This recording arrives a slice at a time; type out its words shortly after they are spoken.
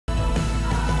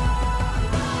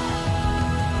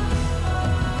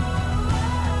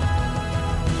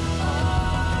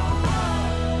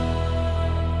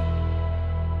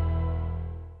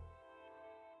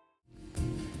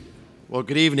Well,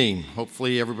 good evening.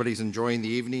 Hopefully everybody's enjoying the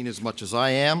evening as much as I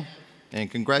am, and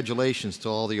congratulations to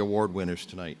all the award winners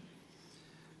tonight.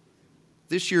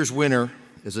 This year's winner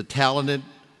is a talented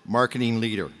marketing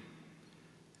leader,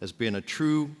 has been a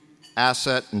true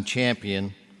asset and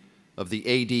champion of the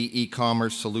AD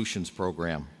E-Commerce Solutions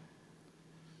Program,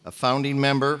 a founding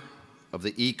member of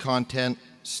the E-Content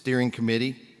Steering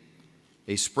Committee,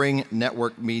 a Spring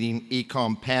Network Meeting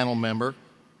E-Com panel member,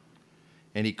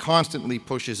 and he constantly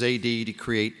pushes AD to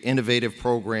create innovative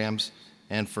programs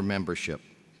and for membership.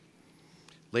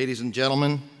 Ladies and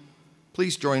gentlemen,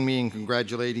 please join me in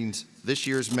congratulating this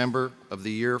year's Member of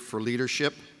the Year for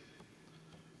Leadership,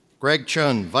 Greg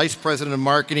Chun, Vice President of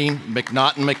Marketing,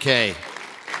 McNaughton-McKay.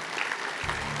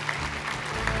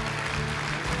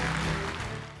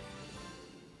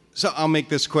 So I'll make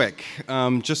this quick.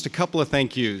 Just a couple of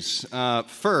thank yous.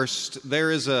 First,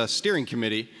 there is a steering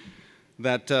committee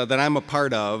that I'm a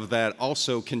part of that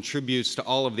also contributes to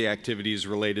all of the activities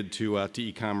related to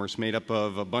e-commerce, made up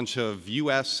of a bunch of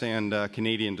US and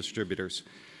Canadian distributors.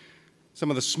 Some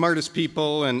of the smartest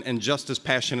people and just as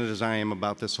passionate as I am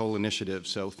about this whole initiative.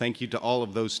 So thank you to all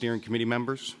of those steering committee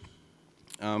members.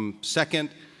 Second,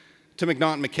 to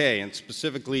McNaughton-McKay, and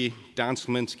specifically Don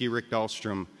Sliminski, Rick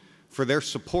Dahlstrom, for their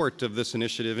support of this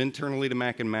initiative internally to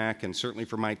Mac & Mac, and certainly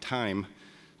for my time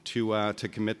to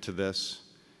commit to this.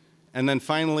 And then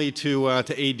finally to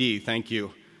AD, thank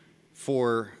you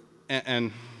for,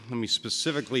 and let me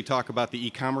specifically talk about the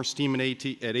e-commerce team at AD,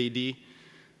 the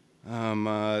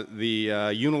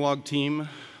Unilog team,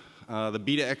 the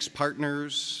Beta-X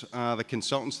partners, the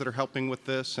consultants that are helping with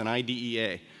this, and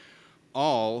IDEA,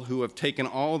 all who have taken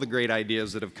all the great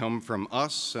ideas that have come from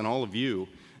us and all of you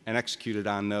and executed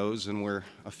on those, and we're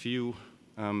a few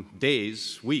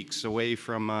days, weeks away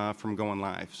from going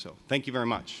live. So thank you very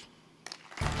much.